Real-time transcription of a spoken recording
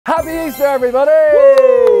Happy Easter, everybody!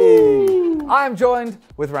 I am joined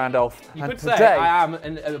with Randolph. You could say I am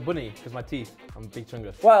a bunny because my teeth. I'm a big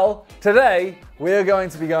chungus. Well, today we are going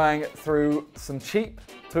to be going through some cheap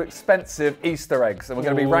to expensive Easter eggs, and we're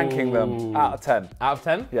going to be ranking them out of 10. Out of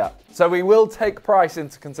 10? Yeah. So we will take price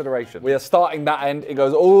into consideration. We are starting that end. It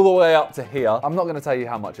goes all the way up to here. I'm not going to tell you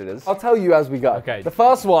how much it is. I'll tell you as we go. Okay. The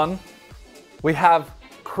first one, we have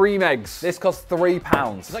cream eggs. This costs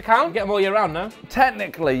 £3. Does that count? You get them all year round, no?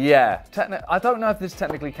 Technically, yeah. I don't know if this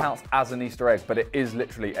technically counts as an Easter egg, but it is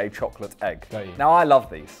literally a chocolate egg. Got you. Now, I love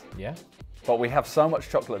these. Yeah. But we have so much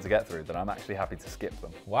chocolate to get through that I'm actually happy to skip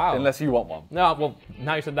them. Wow. Unless you want one. No, well,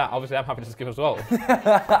 now you said that, obviously I'm happy to skip as well.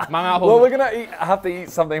 My mouth Well, we're gonna have to eat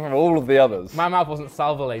something from all of the others. My mouth wasn't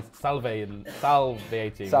salvating.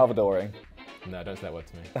 Salvadoring. No, don't say that word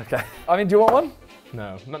to me. Okay. I mean, do you want one?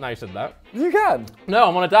 No, not now you said that. You can. No,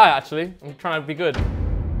 I'm on a diet actually. I'm trying to be good.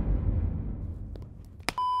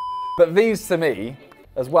 But these to me,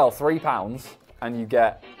 as well, £3, and you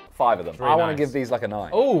get 5 of them. I want to give these like a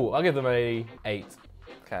 9. Oh, I'll give them a 8.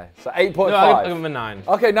 Okay, so 8.5. No, I'll give them a 9.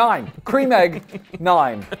 Okay, 9. Cream egg,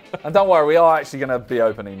 9. And don't worry, we are actually going to be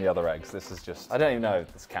opening the other eggs. This is just, I don't even know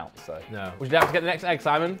if this counts, so. No. Would you have to get the next egg,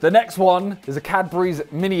 Simon? The next one is a Cadbury's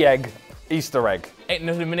mini egg Easter egg. Ain't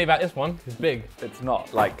nothing mini about this one. It's big. It's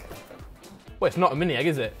not like. Well, it's not a mini egg,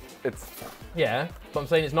 is it? It's. Yeah, but I'm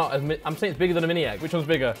saying it's not as. I'm saying it's bigger than a mini egg. Which one's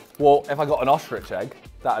bigger? Well, if I got an ostrich egg,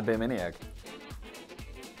 that'd be a mini egg.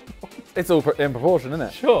 It's all in proportion, isn't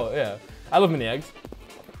it? Sure, yeah. I love mini eggs.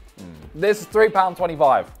 This is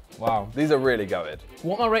 £3.25. Wow. These are really goated.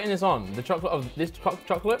 What am I rating this on? The chocolate of this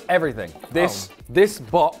chocolate? Everything. This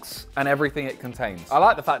box and everything it contains. I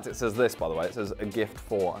like the fact it says this, by the way. It says a gift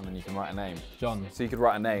for, and then you can write a name. John. So you could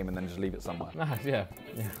write a name and then just leave it somewhere. Nice, yeah.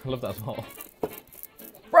 I love that as well.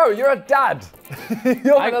 Bro, you're a dad.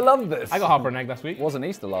 You're gonna love this. I got half an egg last week. It wasn't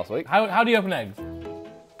Easter last week. How do you open eggs?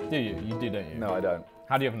 Do you? You do, don't you? No, I don't.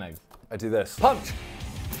 How do you open eggs? I do this. Punch.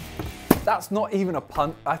 That's not even a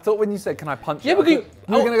punch. I thought when you said, can I punch Yeah, it? but You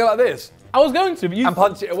were going to go like this. I was going to, but you... And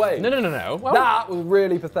punch it away. No. Well, that was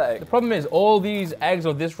really pathetic. the problem is, all these eggs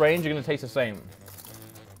of this range are going to taste the same.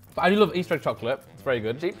 But I do love Easter egg chocolate. It's very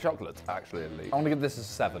good. Cheap chocolate, actually, at least. I want to give this a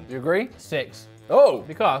 7. You agree? 6. Oh!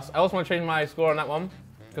 Because I also want to change my score on that one.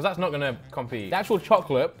 Because that's not going to compete. The actual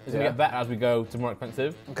chocolate is going to get better as we go to more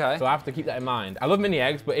expensive. Okay. So I have to keep that in mind. I love mini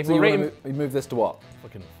eggs, but if So we rate you move this to what?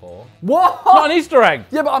 fucking 4. What? Not an Easter egg!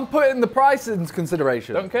 Yeah, but I'm putting the price into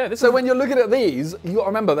consideration. Don't care. So when you're looking at these, you got to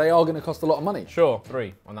remember they are going to cost a lot of money. Sure,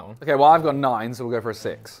 3 on that one. Okay, well I've got 9, so we'll go for a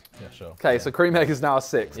 6. Yeah, sure. Okay, so cream egg is now a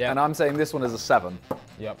 6, Yeah. and I'm saying this one is a 7.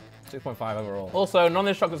 Yep. 6.5 overall. Also, none of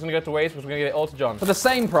this chocolate's going to go to waste because we're going to give it all to John. For the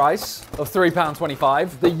same price of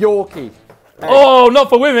 £3.25, the Yorkie. Egg. Oh, not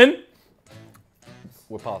for women!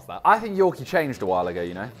 We're past that. I think Yorkie changed a while ago,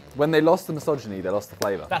 you know? When they lost the misogyny, they lost the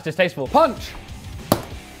flavour. That's distasteful. Punch!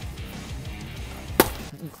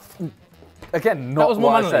 Again, not was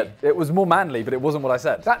more what I manly. said. It was more manly, but it wasn't what I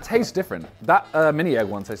said. That tastes different. That mini egg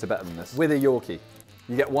one tasted better than this. With a Yorkie.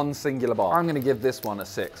 You get one singular bar. I'm going to give this one a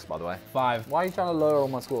 6, by the way. 5. Why are you trying to lower all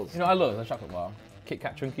my scores? You know what I love? The chocolate bar. Kit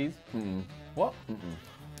Kat Chunkies. What?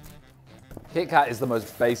 Kit Kat is the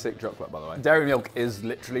most basic chocolate, by the way. Dairy Milk is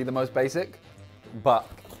literally the most basic, but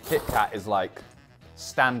Kit Kat is like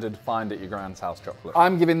standard find at your grand's house chocolate.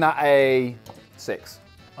 I'm giving that a 6.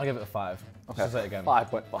 I'll give it a 5. Okay. Just say it again.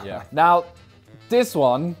 5.5. Yeah. Now, this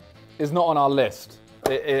one is not on our list.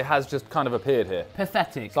 It has just kind of appeared here.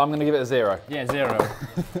 Pathetic. So I'm going to give it a 0. Yeah, 0.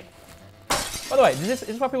 By the way, is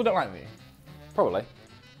this why people don't like me? Probably.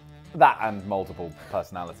 That and multiple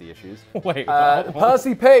personality issues. Wait.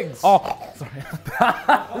 Percy Pigs. Oh, sorry.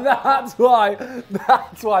 That's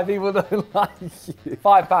why people don't like you.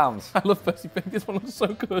 £5. I love Percy Pig. This one looks so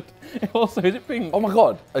good. Also, is it pink? Oh my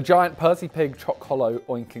god, a giant Percy Pig choc hollow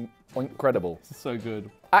oincredible. This is so good.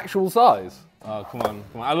 Actual size. Oh, come on.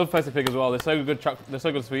 I love Percy Pig as well. They're so good. They're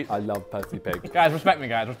so good sweet. I love Percy Pig. Guys, respect me,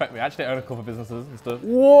 guys. Respect me. I actually own a couple of businesses and stuff.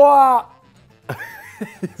 What?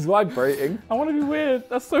 He's vibrating. I want to be weird.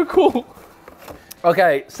 That's so cool.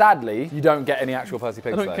 Okay, sadly, you don't get any actual Percy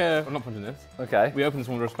Pigs I don't though. care. I'm not punching this. Okay. We open this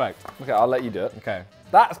one with respect. Okay, I'll let you do it. Okay.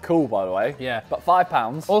 That's cool, by the way. Yeah. But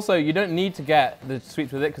 £5. Also, you don't need to get the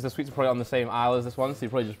sweets with it because the sweets are probably on the same aisle as this one, so you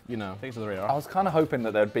probably just, you know, take it to the radar. I was kind of hoping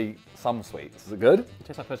that there'd be some sweets. Is it good? It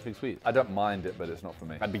tastes like Percy Pig sweet. I don't mind it, but it's not for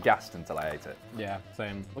me. I'd be gassed until I ate it. Yeah,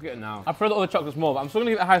 same. Look at it now. I prefer the other chocolates more, but I'm still gonna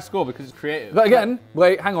give it a high score because it's creative. But again,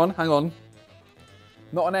 wait, hang on.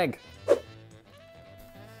 Not an egg.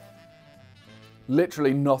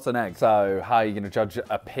 Literally not an egg. So how are you going to judge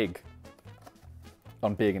a pig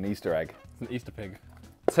on being an Easter egg? It's an Easter pig.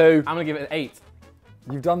 2. I'm gonna give it an 8.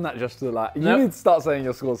 You've done that just to like. You Nope. need to start saying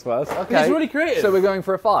your scores first. Okay. It's really creative. So we're going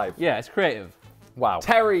for a 5. Yeah, it's creative. Wow.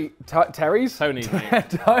 Terry's? Tony's, mate.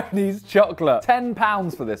 Tony's chocolate.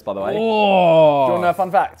 £10 for this, by the way. Oh. Do you want to know a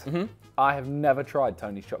fun fact? I have never tried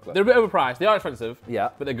Tony's chocolate. They're a bit overpriced. They are expensive. Yeah.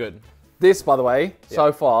 But they're good. This, by the way,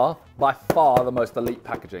 so far, by far the most elite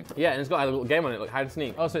packaging. Yeah, and it's got a little game on it, like hide and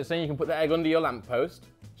sneak. Oh, so it's saying you can put the egg under your lamppost,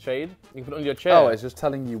 shade. You can put it under your chair. Oh, it's just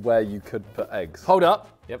telling you where you could put eggs. Hold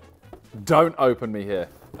up. Yep. Don't open me here.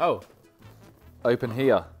 Oh. Open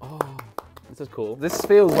here. Oh, this is cool. This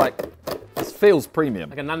feels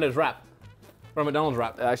premium. Like a Nando's wrap. Or a McDonald's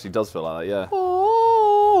wrap. It actually does feel like that, yeah.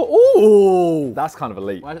 Oh, ooh. That's kind of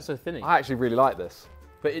elite. Why is it so thinny? I actually really like this.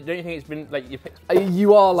 But don't you think it's been, like, you pick...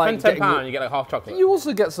 You are like Spend £10 and you get like half chocolate. You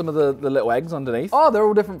also get some of the little eggs underneath. Oh, they're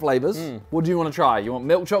all different flavours. What do you want to try? You want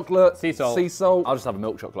milk chocolate? Sea salt. Sea salt. I'll just have a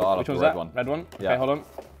milk chocolate. I'll Which have one's the red that? one. Red one? Yeah. Okay, hold on.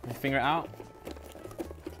 You finger it out.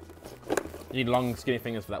 You need long, skinny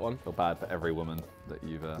fingers for that one. Feel bad for every woman that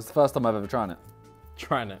you've... It's the first time I've ever tried it.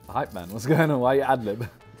 Trying it. Hype man, what's going on? Why are you ad-lib?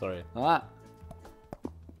 Sorry. Like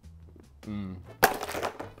that.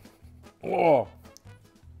 Oh.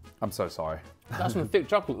 I'm so sorry. That's some thick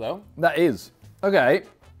chocolate though. That is. Okay.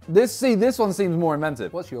 This one seems more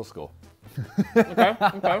inventive. What's your score? Okay,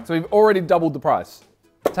 okay. So we've already doubled the price.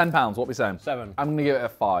 £10, what are we saying? 7. I'm gonna give it a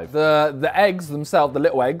 5. The eggs themselves, the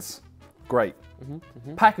little eggs, great.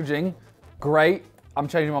 Packaging, great. I'm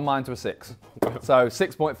changing my mind to a 6. So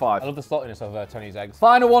 6.5. I love the saltiness of Tony's eggs.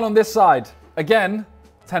 Final one on this side. Again,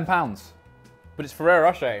 £10. But it's Ferrero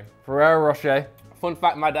Rocher. Ferrero Rocher. Fun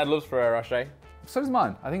fact, my dad loves Ferrero Rocher. So does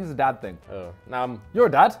mine. I think it's a dad thing. Oh. Now You're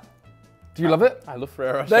a dad. Do you love it? I love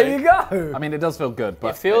Ferrero Rocher. There you go. I mean, it does feel good,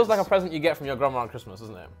 but it feels like a present you get from your grandma on Christmas,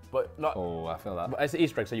 doesn't it? But not. Oh, I feel that. But it's an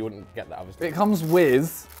Easter egg, so you wouldn't get that, obviously. It comes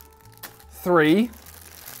with 3,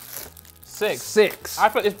 6. I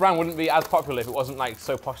thought this brand wouldn't be as popular if it wasn't like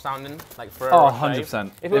so posh sounding, like Ferrero Oh, Rocher.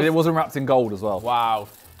 100%. If It wasn't wrapped in gold as well. Wow.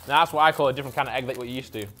 Now that's what I call a different kind of egg than what you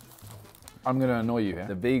used to. I'm going to annoy you here.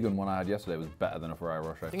 The vegan one I had yesterday was better than a Ferrero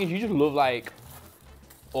Rocher. The thing is, you just love like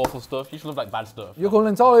awful stuff. You just love like bad stuff. You're calling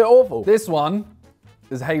entirely awful. This one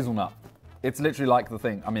is hazelnut. It's literally like the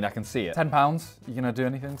thing. I mean, I can see it. £10. You going to do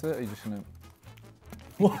anything to it? Or are you just going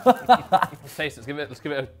to... Let's taste it. Let's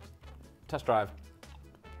give it a test drive.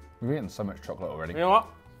 We've eaten so much chocolate already. You know what?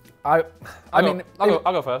 I mean... I'll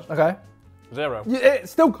go first. Okay. 0. It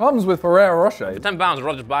still comes with Ferrero Rocher. For £10, I'd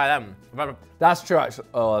rather just buy them. That's true, actually.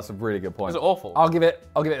 Oh, that's a really good point. Is it awful? I'll give it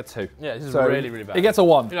a 2. Yeah, this is really, really bad. It gets a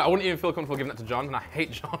 1. You know, I wouldn't even feel comfortable giving that to John, and I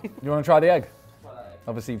hate John. You want to try the egg?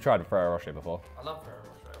 Obviously, you've tried a Ferrero Rocher before. I love Ferrero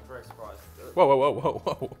Rocher. I'm very surprised. Whoa, whoa, whoa, whoa,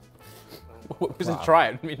 whoa. What was it? Try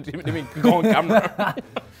it. You mean go on camera?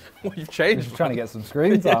 Well, you've changed. Just trying to get some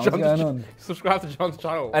screen time. What's going on? Subscribe to John's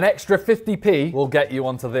channel. An extra 50p will get you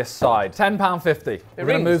onto this side. £10.50. We're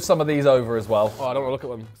going to move some of these over as well. Oh, I don't want to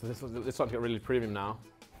look at them. This starting to get really premium now.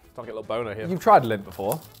 Starting to get a little boner here. You've tried Lindt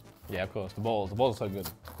before. Yeah, of course. The balls are so good.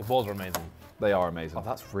 The balls are amazing. They are amazing. Oh,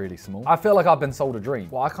 that's really small. I feel like I've been sold a dream.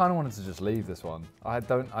 Well, I kind of wanted to just leave this one. I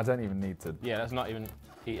don't even need to. Yeah, let's not even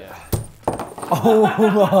eat it. Oh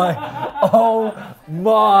my! Oh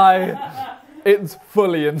my! It's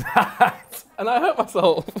fully intact. And I hurt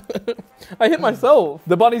myself. I hit myself.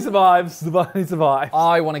 The bunny survives. The bunny survives.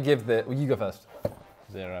 I want to give this. Well, you go first.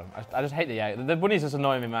 0. I just hate the egg. The bunny's just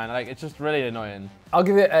annoying me, man. Like, it's just really annoying. I'll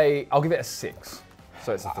give it a 6.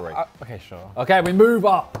 So it's a 3. Okay, sure. Okay, we move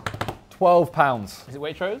up. £12. Is it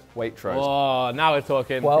Waitrose? Waitrose. Oh, now we're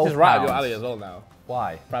talking. £12. This is right up your alley as well now.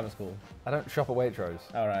 Why? Private school. I don't shop at Waitrose.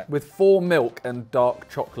 All right. With 4 milk and dark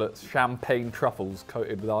chocolates, champagne truffles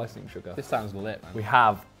coated with icing sugar. This sounds lit, man. We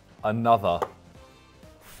have another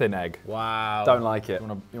thin egg. Wow. Don't like it.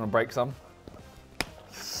 You wanna break some?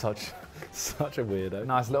 Such a weirdo.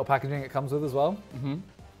 Nice little packaging it comes with as well. Mm-hmm.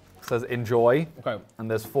 Says enjoy. Okay. And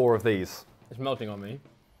there's 4 of these. It's melting on me.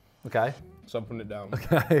 Okay. So I'm putting it down.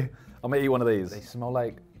 Okay. I'm gonna eat one of these. They smell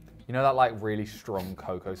like, you know that like really strong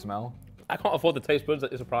cocoa smell? I can't afford the taste buds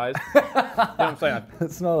that you're surprised. You know what I'm saying?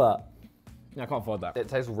 Smell that. Yeah, I can't afford that. It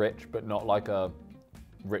tastes rich, but not like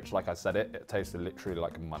rich like I said it. It tastes literally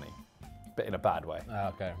like money, but in a bad way.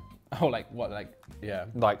 Okay. Oh, like what? Like, yeah.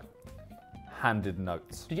 Like handed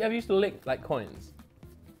notes. Did you ever used to lick like coins?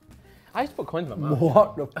 I used to put coins in my mouth.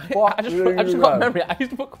 What the fuck? I just got a memory. I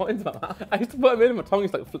used to put coins in my mouth. I used to put them in my tongue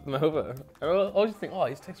used to like flip them over. And I always think, oh,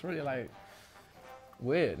 these taste really like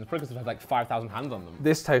weird. It's probably because it had like 5,000 hands on them.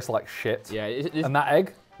 This tastes like shit. Yeah. And that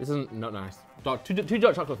egg? This isn't not nice. Two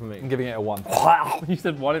dark chocolate for me. I'm giving it a 1. You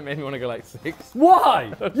said 1, it made me want to go like 6.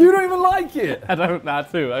 Why? You don't even like it. I don't, nah,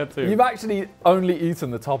 2, I had 2. You've actually only eaten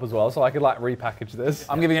the top as well, so I could like repackage this.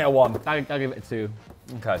 I'm giving it a 1. I'll give it a 2.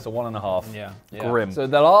 Okay, so 1.5. Yeah. Grim. So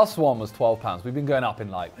the last one was £12. We've been going up in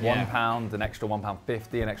like Yeah. £1, an extra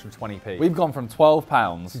 £1.50, an extra 20p. We've gone from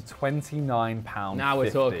 £12 to £29. Now we're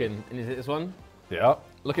talking. And is it this one? Yeah.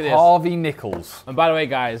 Look at this. Harvey Nichols. And by the way,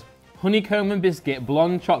 guys, honeycomb and biscuit,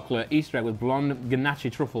 blonde chocolate, Easter egg with blonde ganache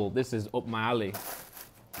truffle. This is up my alley.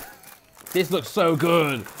 This looks so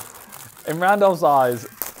good. In Randolph's eyes,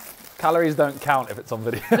 calories don't count if it's on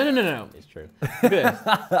video. No. It's true. Look at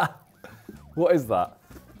this. What is that?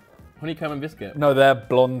 Honeycomb and biscuit. No, they're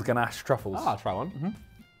blonde ganache truffles. Oh, I'll try one.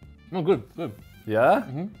 Oh, good. Yeah?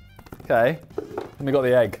 Okay. And we got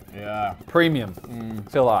the egg. Yeah. Premium.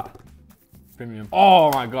 Feel that. Premium.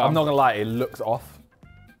 Oh my God. I'm not gonna lie, it looks off.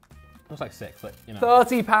 Looks like 6, but you know.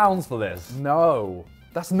 £30 for this. No.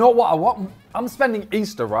 That's not what I want. I'm spending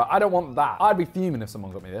Easter, right? I don't want that. I'd be fuming if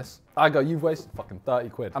someone got me this. I go, you've wasted fucking 30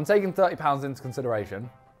 quid. I'm taking £30 into consideration.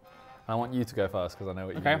 I want you to go first because I know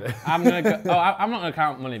what you're gonna do. I'm gonna go. Oh, I'm not gonna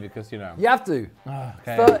count money because you know. You have to.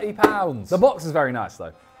 Okay. £30. The box is very nice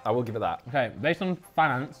though. I will give it that. Okay, based on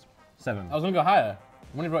finance, 7. I was gonna go higher.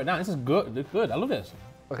 When you wrote it down, this is good. It's good. I love this.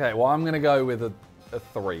 Okay, well I'm gonna go with a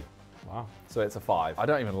 3. Wow. So it's a 5. I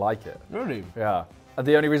don't even like it. Really? Yeah. And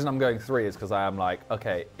the only reason I'm going 3 is because I am like,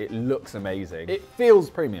 okay, it looks amazing. It feels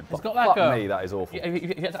premium. It's But got like fuck me, that is awful. If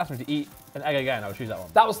you had to ask me to eat an egg again, I would choose that one.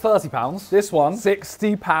 That was £30. This one,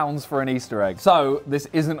 £60 for an Easter egg. So this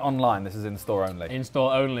isn't online, this is in store only. In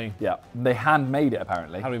store only. Yeah, they handmade it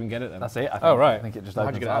apparently. How do we even get it then? That's it. I think, Oh right. I think it just How'd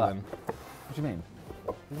opens you get it like out that. then? What do you mean?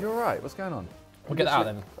 You're right. What's going on? We'll get that out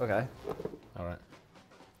then. Okay. All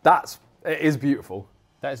right. It is beautiful.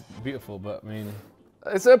 That is beautiful, but I mean,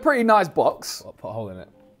 It's a pretty nice box. I'll put a hole in it.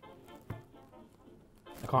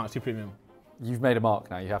 I can't. It's too premium. You've made a mark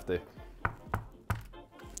now. You have to.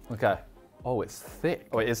 Okay. Oh, it's thick.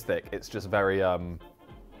 Oh, it is thick. It's just very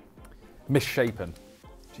misshapen.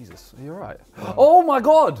 Jesus, are you all right? Oh my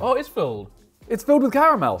God! Oh, it's filled. It's filled with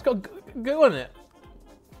caramel. It's got goo on it.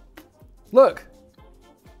 Look.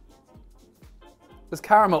 There's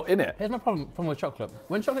caramel in it. Here's my problem with chocolate.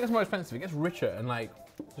 When chocolate gets more expensive, it gets richer and like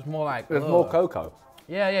just more like. There's more cocoa.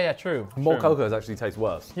 Yeah. True. More true. cocoa actually tastes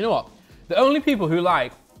worse. You know what? The only people who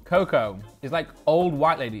like cocoa is like old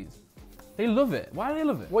white ladies. They love it. Why do they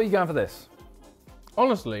love it? What are you going for this?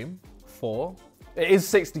 Honestly, 4. It is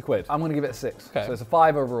 60 quid. I'm gonna give it a 6. Okay. So it's a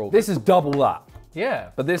 5 overall. This is double that.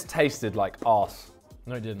 Yeah. But this tasted like arse.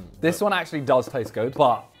 No, it didn't. This one actually does taste good,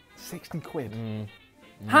 but 60 quid.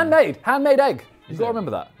 Handmade egg. You've got to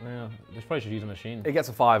remember that. Yeah, they probably should use a machine. It gets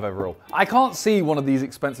a 5 overall. I can't see one of these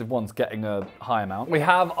expensive ones getting a high amount. We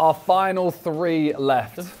have our final 3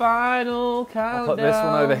 left. The final countdown. I'll put this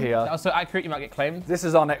one over here. That was so accurate, you might get claimed. This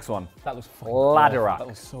is our next one. That looks fucking Ladder awful. rack. That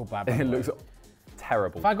was so bad. It looks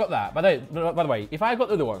terrible. If I got that, by the way, if I got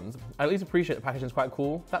the other ones, I at least appreciate the packaging's quite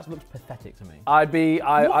cool. That looks pathetic to me. I'd be...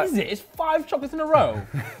 What is it? It's 5 chocolates in a row.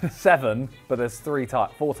 7, but there's 4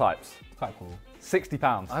 types. It's quite cool.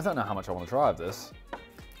 £60. I don't know how much I want to try of this.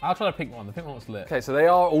 I'll try the pink one. The pink one looks lit. Okay, so they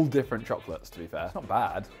are all different chocolates, to be fair. It's not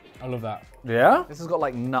bad. I love that. Yeah? This has got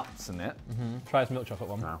like nuts in it. Try this milk chocolate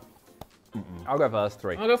one. No. I'll go first,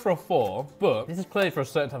 3. I'll go for a 4, but this is clearly for a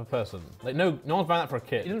certain type of person. Like, no one's buying that for a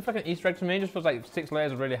kid. It doesn't feel like an Easter egg to me. It just feels like 6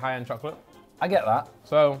 layers of really high-end chocolate. I get that.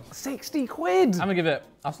 So, 60 quid! I'm gonna give it,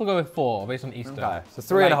 I'll still go with 4 based on Easter. Okay, so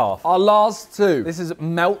 3.5. Our last 2. This is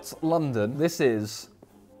Melt London. This is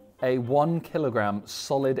a 1 kilogram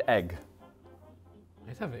solid egg.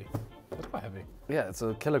 It's heavy. It's quite heavy. Yeah, it's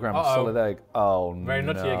a kilogram of solid egg. Oh no. Very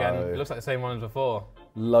nutty again. It looks like the same one as before.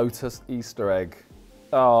 Lotus Easter egg.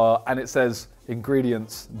 Oh, and it says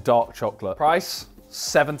ingredients, dark chocolate. Price,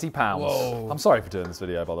 £70. Whoa. I'm sorry for doing this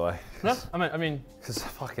video, by the way. No, I mean, Because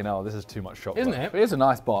fucking hell, this is too much chocolate. Isn't it? But it's a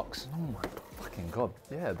nice box. Oh my fucking God.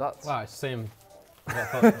 Yeah, that's... wow, it's the same.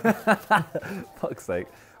 Fuck's sake.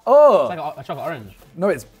 Oh! It's like a chocolate orange. No,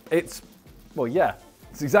 it's, well, yeah.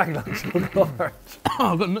 It's exactly like a chocolate orange.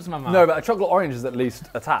 Oh, I've got nuts in my mouth. No, but a chocolate orange is at least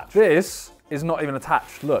attached. This is not even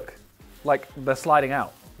attached, look. Like, they're sliding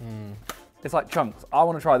out. It's like chunks. I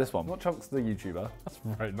want to try this one. What chunk's the YouTuber? That's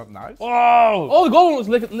very not nice. Oh! Oh, the gold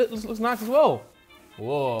one looks nice as well.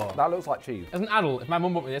 Whoa. That looks like cheese. As an adult, if my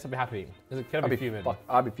mum bought me this, I'd be happy. I'd be fuming.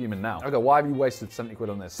 I'd be fuming now. Okay, why have you wasted 70 quid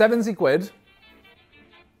on this? 70 quid.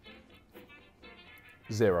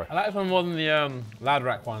 0. I like this one more than the Ladder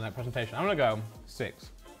Rack one in that presentation. I'm gonna go 6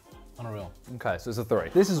 on a reel. Okay, so it's a 3.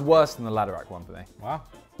 This is worse than the Ladder Rack one for me. Wow.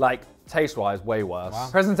 Like, taste-wise, way worse. Wow.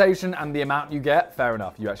 Presentation and the amount you get, fair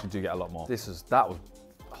enough. You actually do get a lot more. That was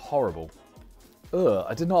horrible. Ugh,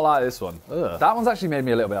 I did not like this one. Ugh. That one's actually made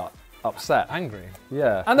me a little bit upset. Angry.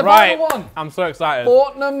 Yeah. And the Right. final one. I'm so excited.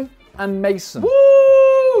 Fortnum and Mason.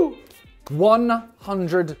 Woo!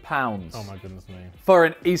 £100 Oh my goodness me. for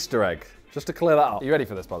an Easter egg. Just to clear that up. Are you ready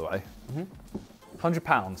for this, by the way?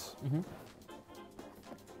 £100.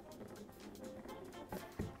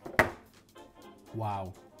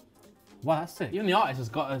 Wow. Wow, that's sick. Even the artist has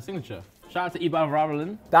got a signature. Shout out to Iban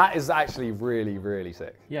Varalin. That is actually really, really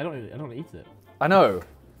sick. Yeah, I don't want to eat it. I know.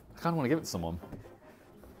 I kind of want to give it to someone.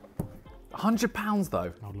 £100 though.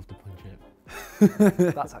 I would love to punch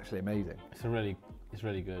it. That's actually amazing. It's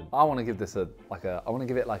really good. I want to give this I want to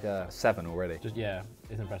give it like a 7 already. Just, yeah,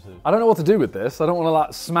 it's impressive. I don't know what to do with this. I don't want to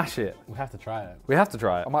like smash it. We have to try it. We have to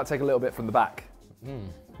try it. I might take a little bit from the back.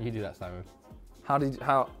 You do that, Simon. How?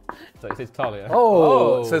 So it says Talia.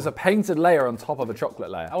 Oh, so there's a painted layer on top of a chocolate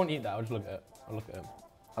layer. I won't eat that. I'll just look at it. I'll look at it.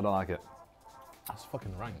 I don't like it. That's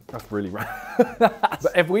fucking rank. That's really rank.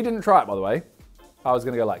 But if we didn't try it, by the way, I was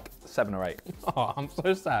going to go like 7 or 8. Oh, I'm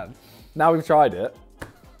so sad. Now we've tried it.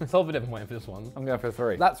 This whole video I'm waiting for this one. I'm going for a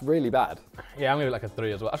 3. That's really bad. Yeah, I'm gonna give it like a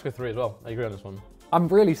 3 as well. I'll go 3 as well. I agree on this one. I'm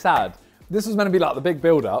really sad. This was meant to be like the big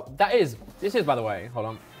build-up. This is, by the way, hold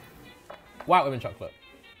on. White women chocolate.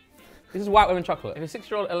 This is white women chocolate. If a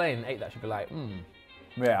 6-year-old Elaine ate that, she'd be like,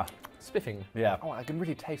 Yeah. spiffing. Yeah. Oh, I can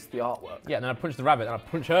really taste the artwork. Yeah, and then I punch the rabbit and I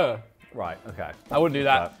punch her. Right, okay. I wouldn't do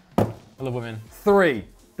that. I love women. 3.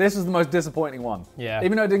 This is the most disappointing one. Yeah.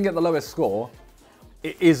 Even though it didn't get the lowest score,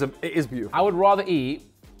 it is beautiful. I would rather eat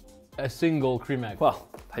a single cream egg. Well,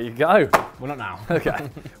 there you go. Well, not now. Okay.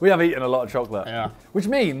 We have eaten a lot of chocolate. Yeah. Which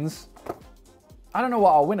means, I don't know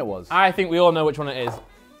what our winner was. I think we all know which one it is.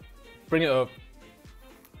 Bring it up.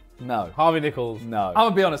 No. Harvey Nichols. No. I'm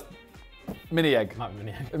gonna be honest. Mini egg. Might be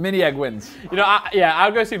mini egg. Mini egg wins. You know, I'd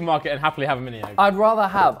go to the supermarket and happily have a mini egg. I'd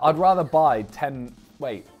rather buy 10,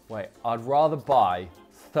 wait. I'd rather buy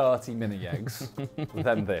 30 mini eggs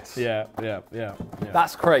than this. Yeah.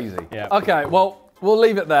 That's crazy. Yeah. Okay, well, we'll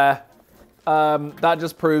leave it there. That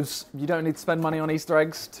just proves you don't need to spend money on Easter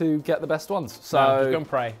eggs to get the best ones. So, No, just go and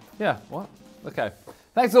pray. yeah, what? Okay.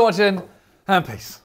 Thanks for watching, and peace.